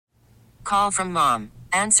Call from mom.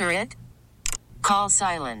 Answer it. Call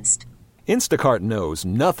silenced. Instacart knows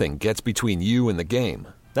nothing gets between you and the game.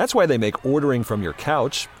 That's why they make ordering from your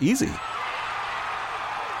couch easy.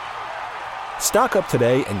 Stock up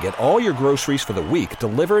today and get all your groceries for the week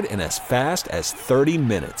delivered in as fast as 30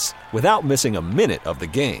 minutes without missing a minute of the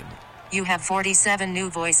game. You have 47 new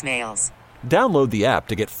voicemails. Download the app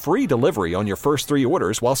to get free delivery on your first 3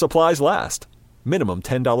 orders while supplies last. Minimum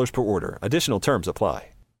 $10 per order. Additional terms apply.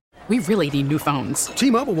 We really need new phones.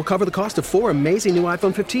 T-Mobile will cover the cost of 4 amazing new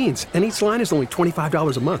iPhone 15s, and each line is only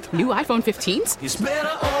 $25 a month. New iPhone 15s? It's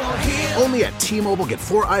better over here. Only at T-Mobile, get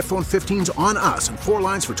 4 iPhone 15s on us and 4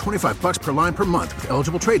 lines for $25 per line per month with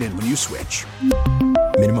eligible trade-in when you switch.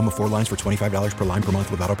 Minimum of 4 lines for $25 per line per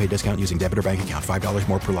month with autopay discount using debit or bank account. $5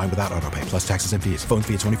 more per line without autopay, plus taxes and fees. Phone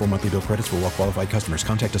fee at 24 monthly bill credits for well-qualified customers.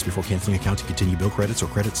 Contact us before canceling account to continue bill credits or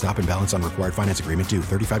credit stop and balance on required finance agreement due.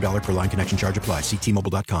 $35 per line connection charge applies. See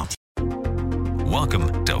T-Mobile.com.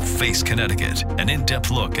 Welcome to Face Connecticut, an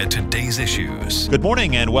in-depth look at today's issues. Good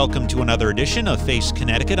morning and welcome to another edition of Face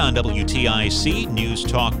Connecticut on WTIC, News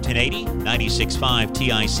Talk 1080, 96.5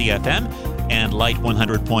 TIC FM, and Light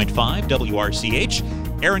 100.5 WRCH.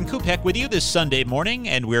 Aaron Kupek with you this Sunday morning,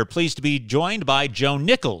 and we're pleased to be joined by Joan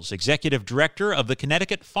Nichols, Executive Director of the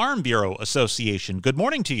Connecticut Farm Bureau Association. Good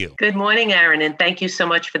morning to you. Good morning, Aaron, and thank you so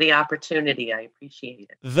much for the opportunity. I appreciate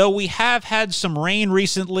it. Though we have had some rain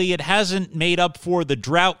recently, it hasn't made up for the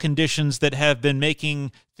drought conditions that have been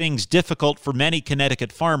making things difficult for many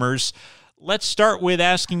Connecticut farmers. Let's start with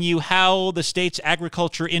asking you how the state's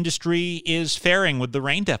agriculture industry is faring with the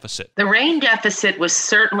rain deficit. The rain deficit was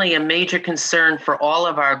certainly a major concern for all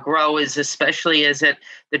of our growers, especially as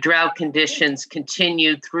the drought conditions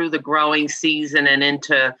continued through the growing season and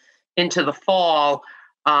into the fall.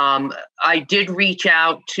 I did reach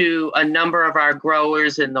out to a number of our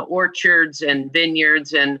growers in the orchards and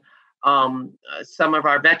vineyards and some of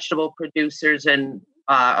our vegetable producers and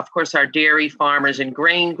of course, our dairy farmers and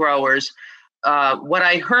grain growers. What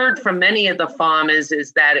I heard from many of the farmers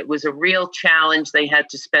is that it was a real challenge. They had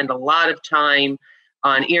to spend a lot of time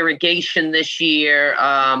on irrigation this year,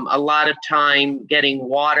 a lot of time getting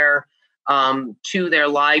water to their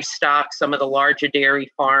livestock. Some of the larger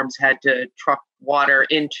dairy farms had to truck water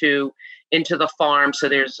into the farm, so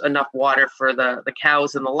there's enough water for the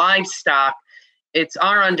cows and the livestock. It's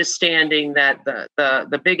our understanding that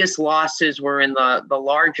the biggest losses were in the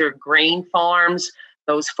larger grain farms,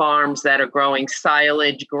 those farms that are growing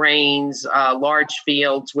silage, grains, large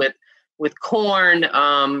fields with corn.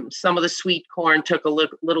 Some of the sweet corn took a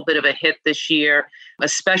little bit of a hit this year,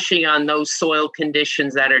 especially on those soil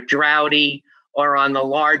conditions that are droughty or on the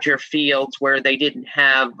larger fields where they didn't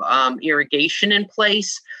have irrigation in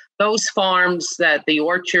place. Those farms that the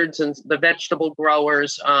orchards and the vegetable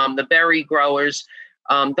growers, the berry growers,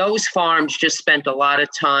 those farms just spent a lot of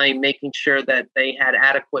time making sure that they had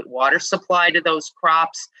adequate water supply to those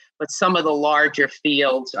crops. But some of the larger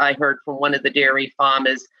fields, I heard from one of the dairy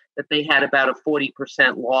farmers that they had about a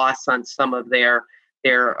 40% loss on some of their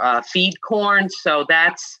feed corn. So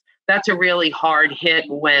that's a really hard hit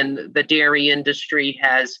when the dairy industry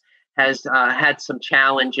has had some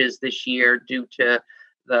challenges this year due to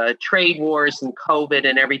the trade wars and COVID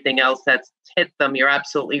and everything else that's hit them. You're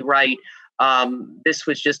absolutely right. This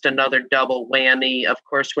was just another double whammy. Of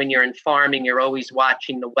course, when you're in farming, you're always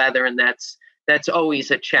watching the weather, and that's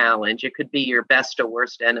always a challenge. It could be your best or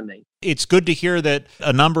worst enemy. It's good to hear that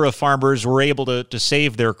a number of farmers were able to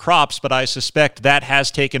save their crops, but I suspect that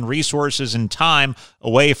has taken resources and time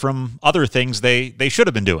away from other things they should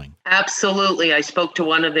have been doing. Absolutely. I spoke to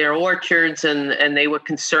one of their orchards, and they were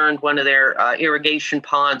concerned one of their irrigation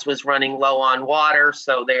ponds was running low on water,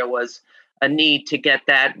 so there was a need to get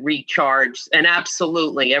that recharged. And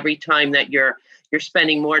absolutely, every time that you're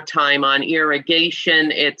spending more time on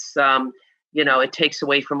irrigation, it's it takes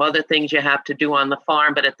away from other things you have to do on the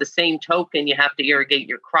farm, but at the same token, you have to irrigate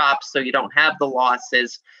your crops so you don't have the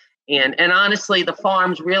losses. And honestly, the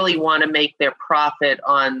farms really want to make their profit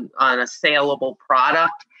on a saleable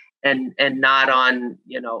product and not on,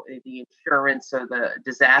 the insurance or the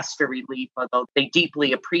disaster relief, although they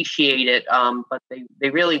deeply appreciate it. But they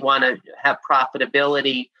really want to have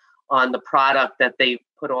profitability on the product that they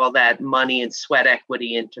put all that money and sweat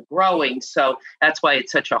equity into growing. So that's why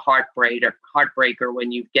it's such a heartbreaker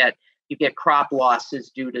when you get crop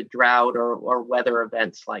losses due to drought or weather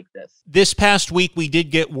events like this. This past week, we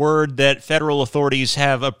did get word that federal authorities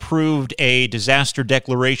have approved a disaster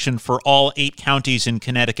declaration for all 8 counties in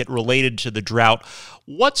Connecticut related to the drought.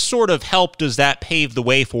 What sort of help does that pave the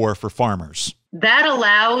way for farmers? That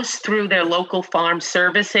allows, through their local farm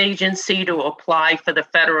service agency, to apply for the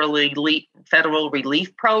federal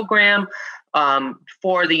relief program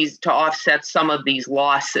for these to offset some of these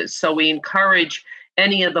losses. So we encourage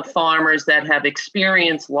any of the farmers that have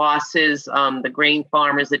experienced losses, the grain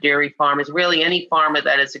farmers, the dairy farmers, really any farmer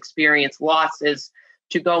that has experienced losses,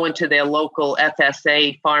 to go into their local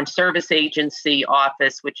FSA, Farm Service Agency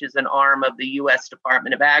office, which is an arm of the U.S.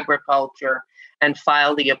 Department of Agriculture, and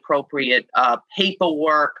file the appropriate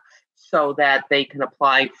paperwork so that they can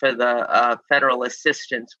apply for the federal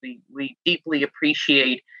assistance. We deeply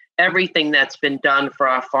appreciate everything that's been done for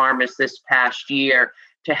our farmers this past year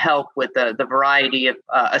to help with the variety of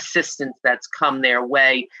assistance that's come their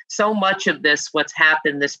way. So much of this, what's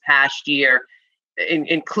happened this past year,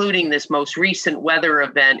 including this most recent weather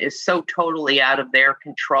event, is so totally out of their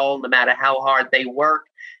control, no matter how hard they work.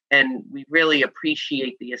 And we really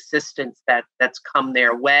appreciate the assistance that's come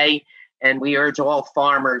their way. And we urge all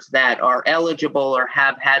farmers that are eligible or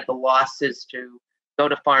have had the losses to go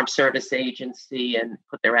to Farm Service Agency and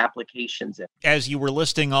put their applications in. As you were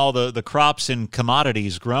listing all the crops and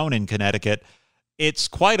commodities grown in Connecticut, it's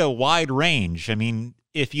quite a wide range. I mean,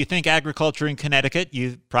 if you think agriculture in Connecticut,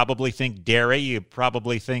 you probably think dairy, you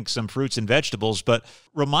probably think some fruits and vegetables, but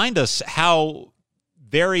remind us how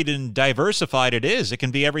varied and diversified it is. It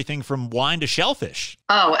can be everything from wine to shellfish.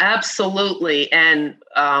 Oh, absolutely. And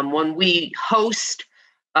when we host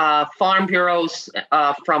farm bureaus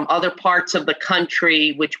from other parts of the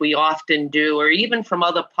country, which we often do, or even from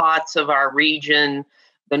other parts of our region,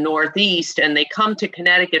 the Northeast, and they come to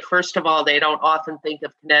Connecticut, first of all, they don't often think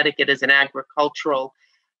of Connecticut as an agricultural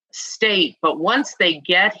state, but once they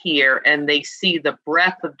get here and they see the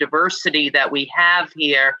breadth of diversity that we have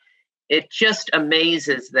here, it just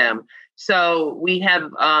amazes them. So we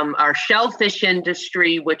have our shellfish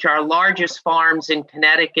industry, which our largest farms in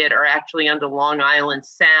Connecticut are actually under Long Island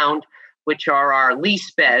Sound, which are our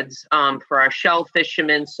lease beds for our shell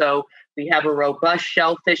fishermen. So we have a robust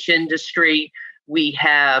shellfish industry. We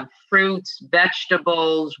have fruits,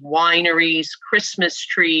 vegetables, wineries, Christmas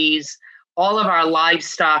trees, all of our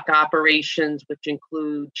livestock operations, which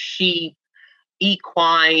include sheep,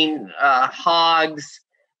 equine, hogs,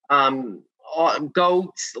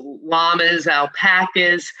 goats, llamas,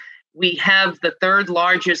 alpacas. We have the third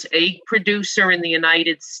largest egg producer in the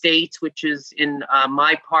United States, which is in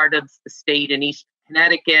my part of the state in East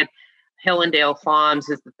Connecticut. Hillendale Farms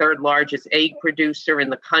is the third largest egg producer in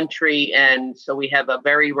the country. And so we have a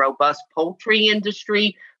very robust poultry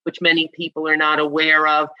industry, which many people are not aware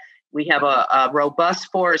of. We have a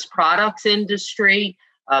robust forest products industry.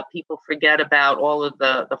 People forget about all of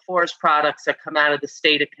the forest products that come out of the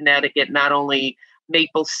state of Connecticut, not only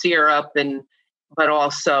maple syrup but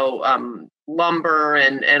also lumber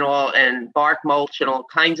and bark mulch and all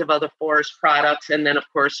kinds of other forest products. And then, of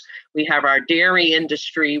course, we have our dairy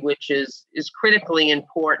industry, which is critically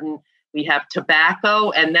important. We have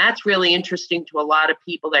tobacco, and that's really interesting to a lot of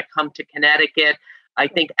people that come to Connecticut. I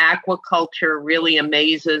think aquaculture really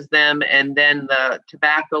amazes them, and then the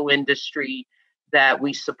tobacco industry that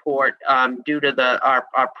we support due to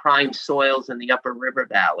our prime soils in the Upper River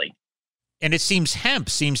Valley. And it seems hemp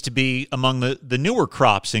seems to be among the newer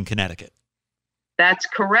crops in Connecticut. That's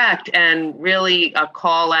correct. And really a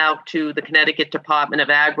call out to the Connecticut Department of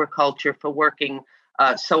Agriculture for working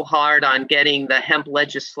so hard on getting the hemp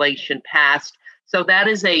legislation passed. So that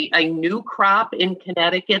is a new crop in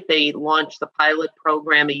Connecticut. They launched the pilot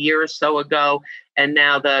program a year or so ago, and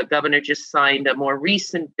now the governor just signed a more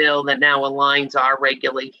recent bill that now aligns our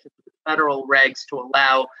regulations with federal regs to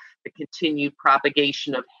allow the continued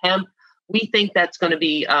propagation of hemp. We think that's going to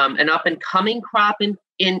be an up-and-coming crop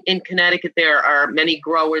in Connecticut. There are many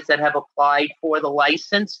growers that have applied for the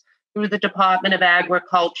license through the Department of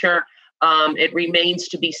Agriculture. It remains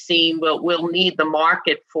to be seen. We'll need the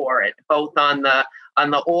market for it, both on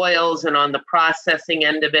the oils and on the processing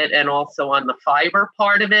end of it, and also on the fiber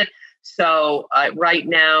part of it. So right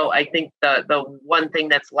now, I think the one thing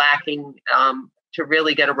that's lacking to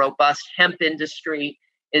really get a robust hemp industry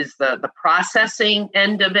is the processing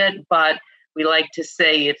end of it. But we like to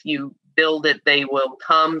say, if you build it, they will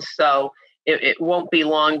come. So it won't be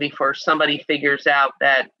long before somebody figures out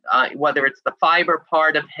that whether it's the fiber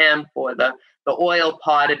part of hemp or the oil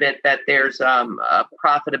part of it, that there's a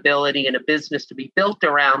profitability and a business to be built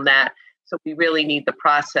around that. So we really need the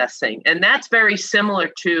processing. And that's very similar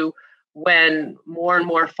to when more and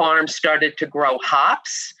more farms started to grow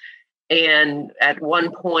hops. And at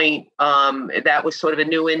one point, that was sort of a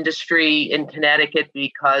new industry in Connecticut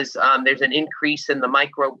because there's an increase in the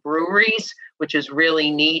microbreweries, which is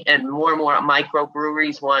really neat. And more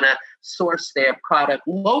microbreweries want to source their product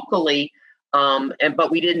locally.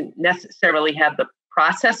 But we didn't necessarily have the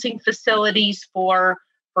processing facilities for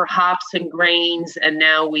for hops and grains. And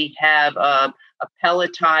now we have a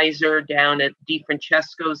pelletizer down at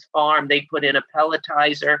DeFrancesco's farm. They put in a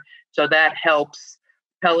pelletizer, so that helps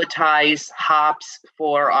pelletize hops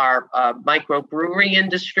for our microbrewery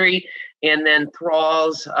industry. And then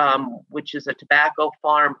Thrall's, which is a tobacco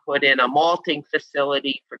farm, put in a malting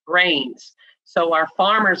facility for grains. So our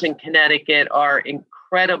farmers in Connecticut are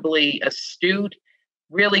incredibly astute,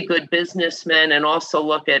 really good businessmen, and also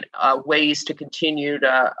look at ways to continue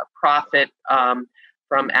to profit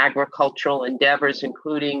from agricultural endeavors,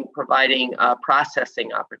 including providing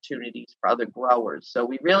processing opportunities for other growers. So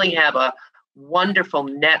we really have a wonderful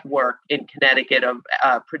network in Connecticut of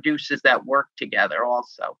producers that work together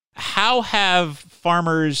also. How have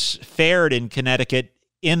farmers fared in Connecticut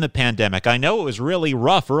in the pandemic? I know it was really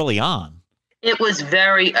rough early on. It was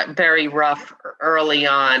very, very rough early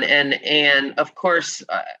on. And of course,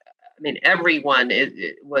 everyone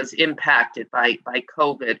was impacted by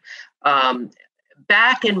COVID.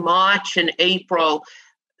 Back in March and April,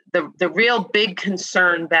 the real big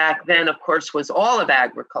concern back then, of course, was all of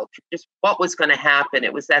agriculture, just what was going to happen.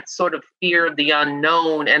 It was that sort of fear of the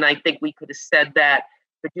unknown. And I think we could have said that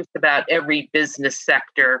for just about every business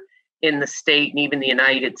sector in the state and even the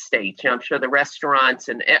United States. I'm sure the restaurants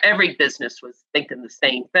and every business was thinking the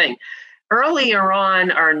same thing. Earlier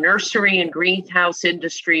on, our nursery and greenhouse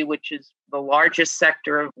industry, which is the largest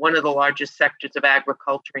sector, one of the largest sectors of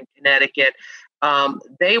agriculture in Connecticut,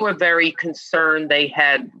 they were very concerned. They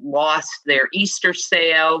had lost their Easter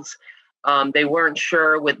sales. They weren't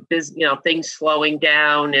sure with things slowing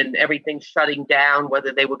down and everything shutting down,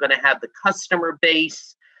 whether they were going to have the customer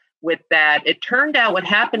base with that. It turned out what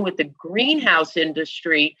happened with the greenhouse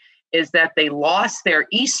industry is that they lost their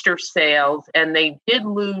Easter sales, and they did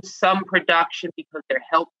lose some production because their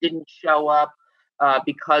help didn't show up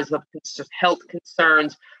because of health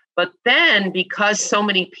concerns. But then, because so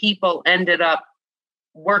many people ended up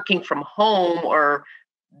working from home or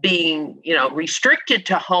being, restricted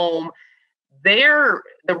to home, the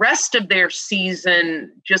rest of their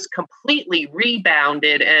season just completely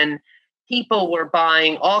rebounded, and people were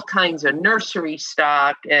buying all kinds of nursery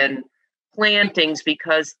stock and plantings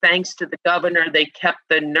because thanks to the governor, they kept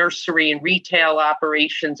the nursery and retail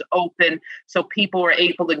operations open. So people were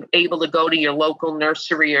able to go to your local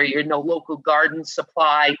nursery or your local garden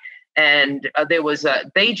supply. And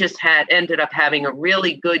they just ended up having a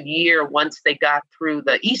really good year once they got through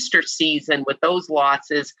the Easter season with those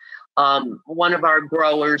losses. One of our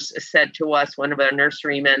growers said to us, one of our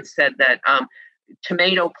nurserymen said that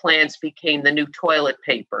tomato plants became the new toilet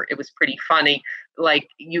paper. It was pretty funny. Like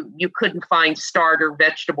you couldn't find starter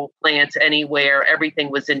vegetable plants anywhere.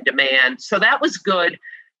 Everything was in demand. So that was good.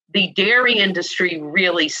 The dairy industry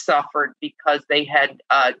really suffered because they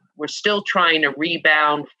were still trying to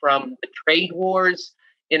rebound from the trade wars,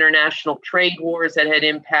 international trade wars that had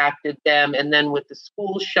impacted them. And then with the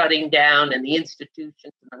schools shutting down and the institutions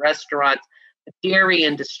and the restaurants, the dairy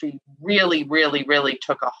industry really, really, really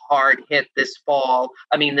took a hard hit this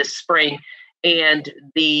spring. And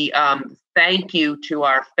the thank you to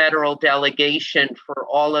our federal delegation for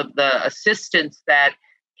all of the assistance that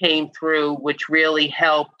came through, which really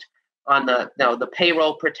helped on the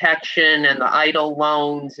payroll protection and the EIDL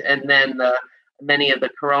loans, and then many of the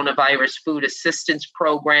coronavirus food assistance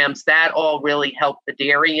programs. That all really helped the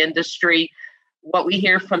dairy industry. What we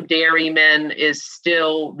hear from dairymen is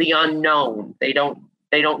still the unknown. They don't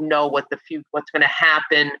know what's going to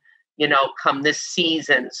happen, come this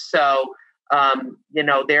season. So,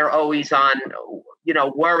 they're always on,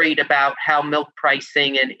 worried about how milk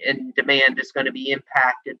pricing and demand is going to be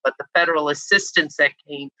impacted. But the federal assistance that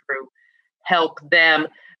came through helped them.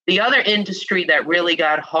 The other industry that really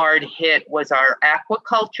got hard hit was our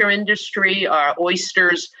aquaculture industry. Our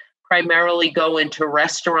oysters primarily go into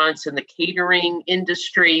restaurants and the catering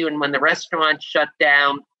industry. And when the restaurants shut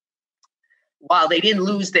down, while they didn't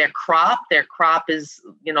lose their crop is,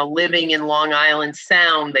 living in Long Island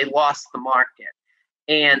Sound, they lost the market.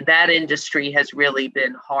 And that industry has really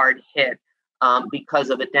been hard hit because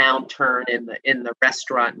of a downturn in the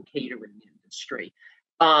restaurant and catering industry.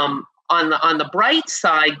 On the bright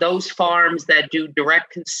side, those farms that do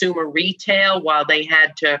direct consumer retail, while they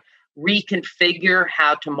had to reconfigure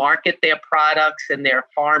how to market their products in their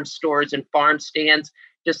farm stores and farm stands,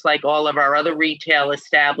 just like all of our other retail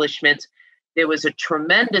establishments, there was a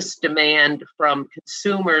tremendous demand from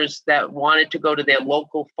consumers that wanted to go to their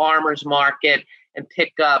local farmers market and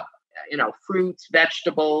pick up, fruits,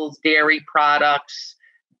 vegetables, dairy products,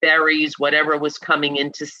 berries, whatever was coming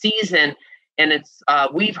into season. And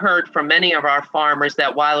we've heard from many of our farmers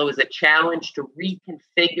that while it was a challenge to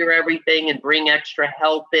reconfigure everything and bring extra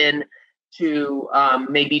help in, to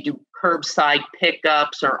maybe do curbside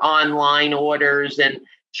pickups or online orders and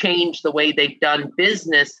change the way they've done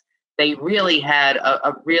business, they really had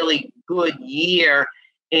a really good year.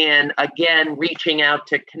 And again, reaching out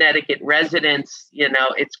to Connecticut residents,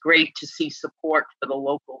 it's great to see support for the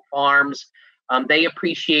local farms. They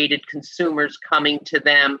appreciated consumers coming to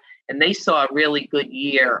them, and they saw a really good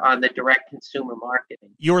year on the direct consumer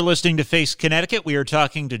marketing. You're listening to Face Connecticut. We are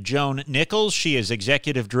talking to Joan Nichols. She is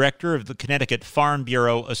Executive Director of the Connecticut Farm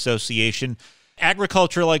Bureau Association.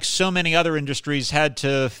 Agriculture, like so many other industries, had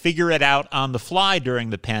to figure it out on the fly during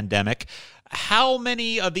the pandemic. How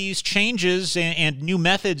many of these changes and new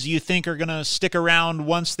methods you think are going to stick around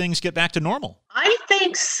once things get back to normal? I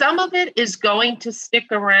think some of it is going to stick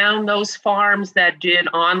around. Those farms that did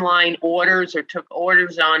online orders or took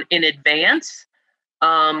orders on in advance,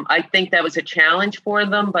 I think that was a challenge for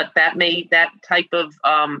them, but that type of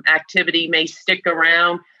activity may stick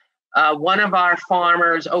around. One of our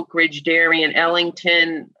farmers, Oak Ridge Dairy in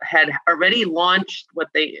Ellington, had already launched what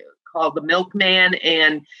they call the Milkman,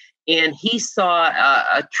 and he saw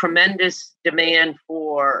a tremendous demand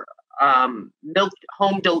for milk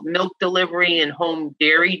delivery and home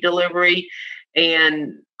dairy delivery.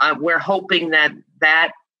 And we're hoping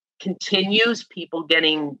that continues, people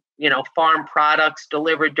getting, farm products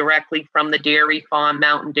delivered directly from the dairy farm.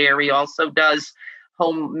 Mountain Dairy also does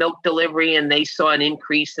home milk delivery, and they saw an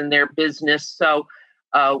increase in their business. So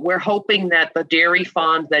we're hoping that the dairy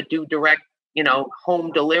farms that do direct,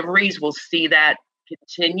 home deliveries will see that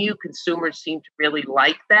continue. Consumers seem to really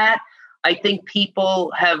like that. I think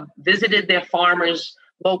people have visited their farmers'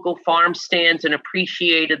 local farm stands and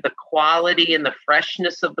appreciated the quality and the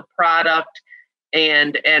freshness of the product.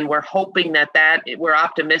 And we're hoping that we're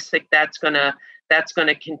optimistic that's gonna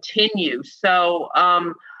continue. So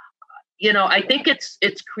I think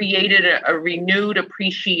it's created a renewed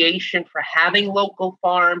appreciation for having local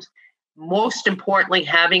farms. Most importantly,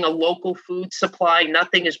 having a local food supply.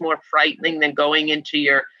 Nothing is more frightening than going into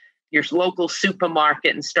your local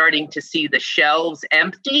supermarket and starting to see the shelves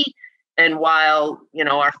empty. And while,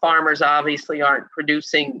 our farmers obviously aren't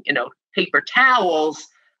producing, paper towels,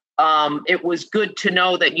 it was good to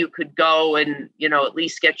know that you could go and, at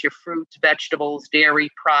least get your fruits, vegetables, dairy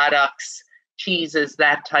products, cheeses,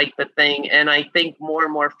 that type of thing. And I think more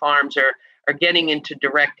and more farms are getting into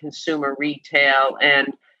direct consumer retail,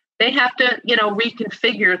 and they have to,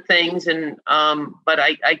 reconfigure things. And but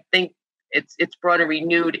I think it's brought a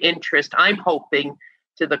renewed interest, I'm hoping,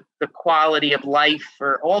 to the quality of life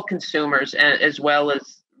for all consumers, as well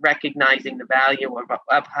as recognizing the value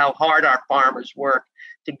of how hard our farmers work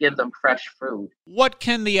to give them fresh food. What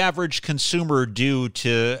can the average consumer do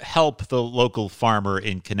to help the local farmer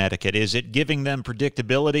in Connecticut? Is it giving them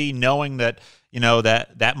predictability, knowing that,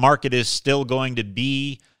 that market is still going to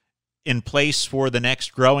be in place for the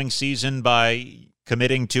next growing season by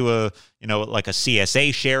committing to like a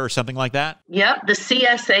CSA share or something like that? Yep, the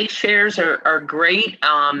CSA shares are great.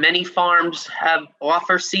 Many farms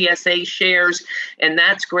offer CSA shares, and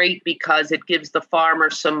that's great because it gives the farmer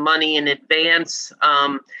some money in advance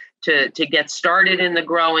to get started in the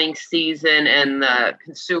growing season, and the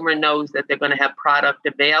consumer knows that they're going to have product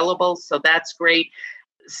available. So that's great.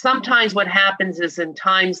 Sometimes what happens is in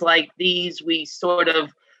times like these, we sort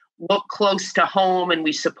of look close to home and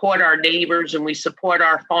we support our neighbors and we support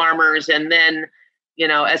our farmers. And then,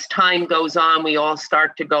 as time goes on, we all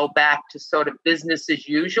start to go back to sort of business as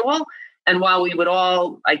usual. And while we would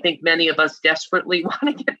all, I think many of us desperately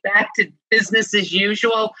want to get back to business as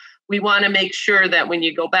usual, we want to make sure that when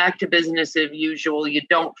you go back to business as usual, you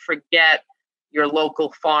don't forget your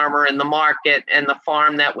local farmer in the market and the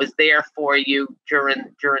farm that was there for you during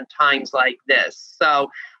times like this.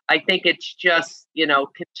 So I think it's just,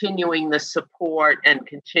 continuing the support and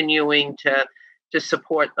continuing to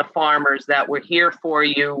support the farmers that were here for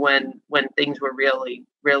you when things were really,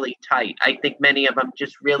 really tight. I think many of them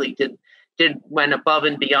just really went above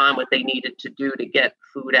and beyond what they needed to do to get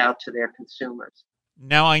food out to their consumers.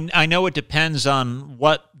 Now, I know it depends on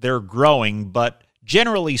what they're growing, but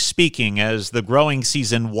generally speaking, as the growing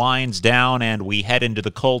season winds down and we head into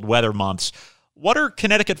the cold weather months, what are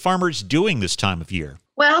Connecticut farmers doing this time of year?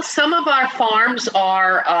 Well, some of our farms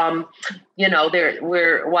are,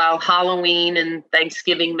 while Halloween and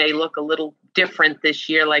Thanksgiving may look a little different this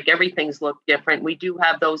year, like everything's looked different, we do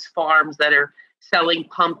have those farms that are selling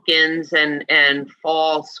pumpkins and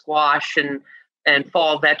fall squash and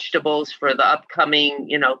fall vegetables for the upcoming,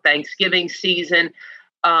 Thanksgiving season.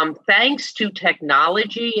 Thanks to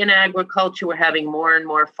technology in agriculture, we're having more and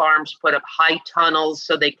more farms put up high tunnels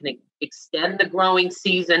so they can extend the growing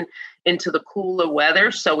season into the cooler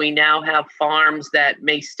weather. So we now have farms that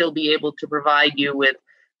may still be able to provide you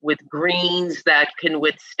with greens that can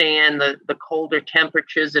withstand the colder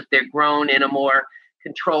temperatures if they're grown in a more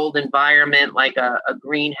controlled environment like a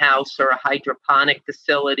greenhouse or a hydroponic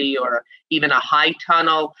facility or even a high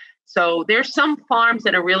tunnel. So there's some farms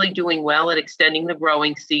that are really doing well at extending the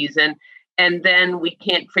growing season. And then we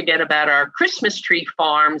can't forget about our Christmas tree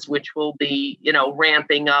farms, which will be,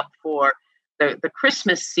 ramping up for the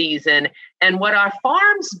Christmas season. And what our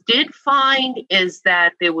farms did find is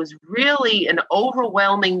that there was really an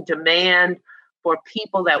overwhelming demand for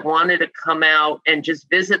people that wanted to come out and just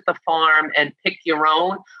visit the farm and pick your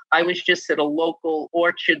own. I was just at a local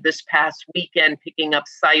orchard this past weekend picking up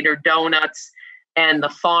cider donuts, and the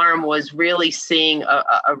farm was really seeing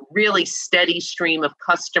a really steady stream of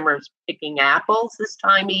customers picking apples this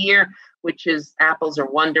time of year, which is apples are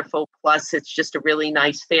wonderful. Plus, it's just a really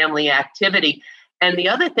nice family activity. And the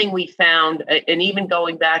other thing we found, and even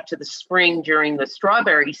going back to the spring during the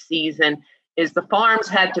strawberry season, is the farms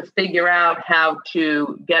had to figure out how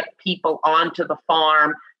to get people onto the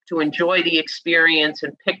farm to enjoy the experience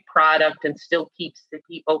and pick product and still keep the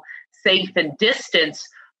people safe and distance.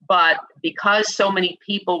 But because so many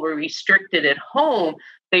people were restricted at home,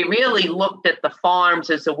 they really looked at the farms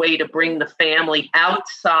as a way to bring the family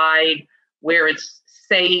outside where it's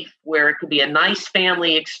safe, where it could be a nice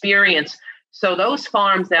family experience. So those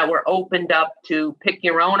farms that were opened up to pick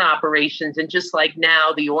your own operations, and just like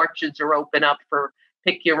now the orchards are open up for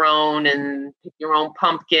pick your own and pick your own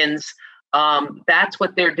pumpkins, that's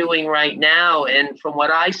what they're doing right now. And from what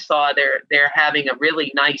I saw, they're having a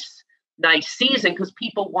really nice season because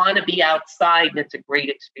people want to be outside and it's a great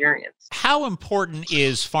experience. How important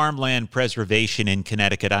is farmland preservation in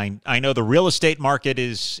Connecticut? I know the real estate market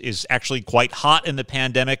is actually quite hot in the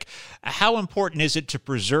pandemic. How important is it to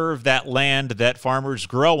preserve that land that farmers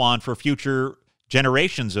grow on for future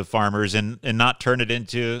generations of farmers and not turn it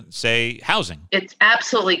into, say, housing? It's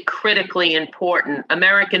absolutely critically important.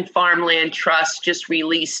 American Farmland Trust just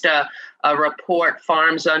released a report,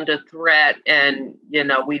 Farms Under Threat, and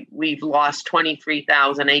we've lost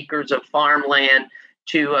 23,000 acres of farmland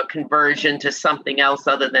to a conversion to something else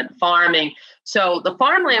other than farming. So the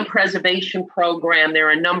Farmland Preservation Program, there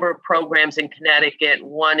are a number of programs in Connecticut.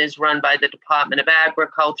 One is run by the Department of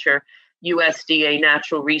Agriculture. USDA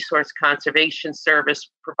Natural Resource Conservation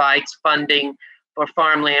Service provides funding for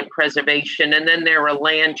farmland preservation. And then there are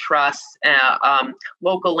land trusts,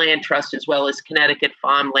 local land trusts, as well as Connecticut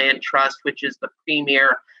Farmland Trust, which is the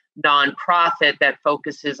premier nonprofit that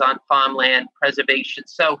focuses on farmland preservation.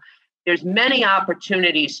 So there's many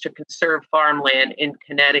opportunities to conserve farmland in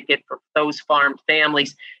Connecticut for those farm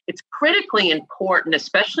families. It's critically important,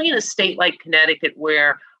 especially in a state like Connecticut,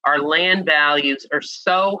 where our land values are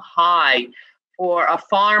so high, for a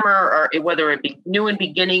farmer, or whether it be new and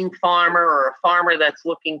beginning farmer or a farmer that's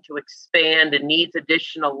looking to expand and needs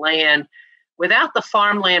additional land. Without the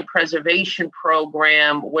farmland preservation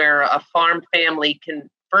program, where a farm family can,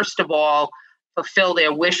 first of all, fulfill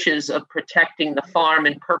their wishes of protecting the farm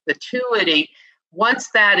in perpetuity, once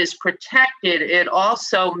that is protected, it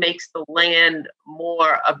also makes the land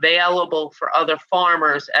more available for other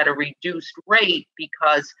farmers at a reduced rate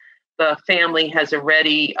because the family has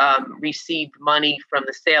already received money from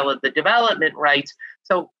the sale of the development rights.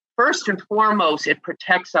 So first and foremost, it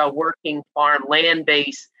protects our working farm land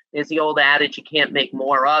base. There's the old adage, you can't make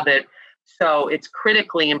more of it. So it's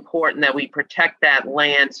critically important that we protect that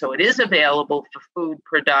land so it is available for food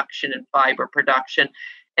production and fiber production,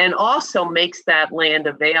 and also makes that land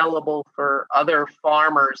available for other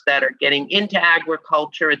farmers that are getting into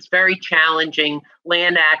agriculture. It's very challenging.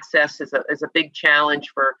 Land access is a big challenge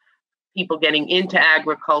for people getting into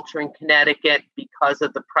agriculture in Connecticut because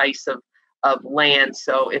of the price of land.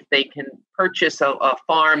 So if they can purchase a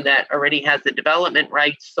farm that already has the development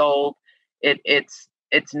rights sold, it's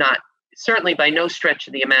not certainly by no stretch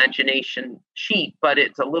of the imagination cheap, but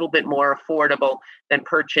it's a little bit more affordable than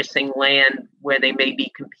purchasing land where they may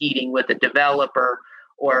be competing with a developer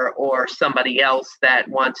or somebody else that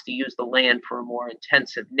wants to use the land for a more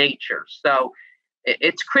intensive nature. So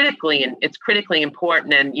it's critically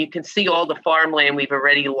important, and you can see all the farmland we've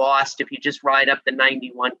already lost if you just ride up the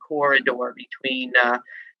 91 corridor between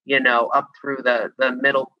up through the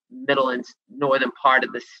middle and northern part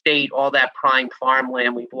of the state. All that prime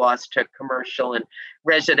farmland we've lost to commercial and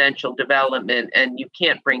residential development, and you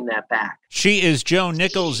can't bring that back. She is Joan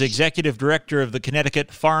Nichols, Executive Director of the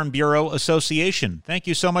Connecticut Farm Bureau Association. Thank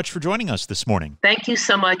you so much for joining us this morning. Thank you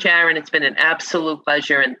so much, Aaron. It's been an absolute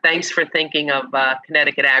pleasure, and thanks for thinking of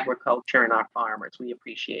Connecticut agriculture and our farmers. We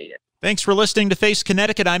appreciate it. Thanks for listening to Face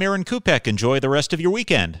Connecticut. I'm Aaron Kupek. Enjoy the rest of your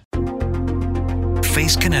weekend.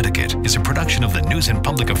 Face Connecticut is a production of the News and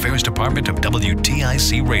Public Affairs Department of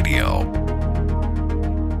WTIC Radio.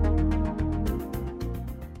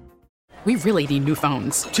 We really need new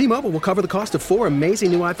phones. T-Mobile will cover the cost of 4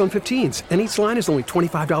 amazing new iPhone 15s, and each line is only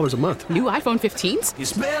 $25 a month. New iPhone 15s?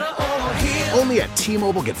 It's better over here. Only at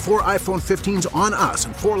T-Mobile, get 4 iPhone 15s on us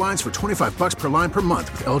and 4 lines for $25 per line per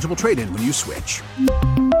month with eligible trade-in when you switch.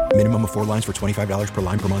 Minimum of 4 lines for $25 per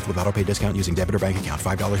line per month with autopay discount using debit or bank account.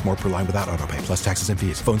 $5 more per line without autopay, plus taxes and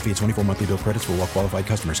fees. Phone fee at 24 monthly bill credits for well-qualified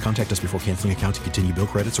customers. Contact us before canceling account to continue bill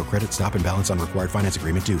credits or credit stop and balance on required finance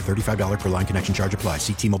agreement due. $35 per line connection charge applies.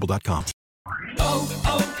 See T-Mobile.com.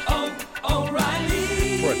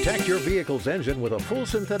 O'Reilly. Protect your vehicle's engine with a full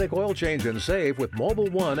synthetic oil change and save with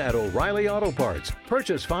Mobil 1 at O'Reilly Auto Parts.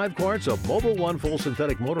 Purchase 5 quarts of Mobil 1 full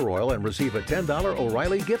synthetic motor oil and receive a $10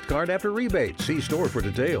 O'Reilly gift card after rebate. See store for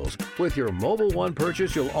details. With your Mobil 1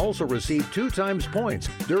 purchase, you'll also receive 2 times points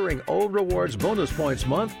during Old Rewards Bonus Points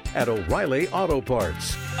Month at O'Reilly Auto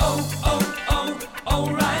Parts.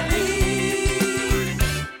 O'Reilly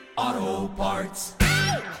Auto Parts.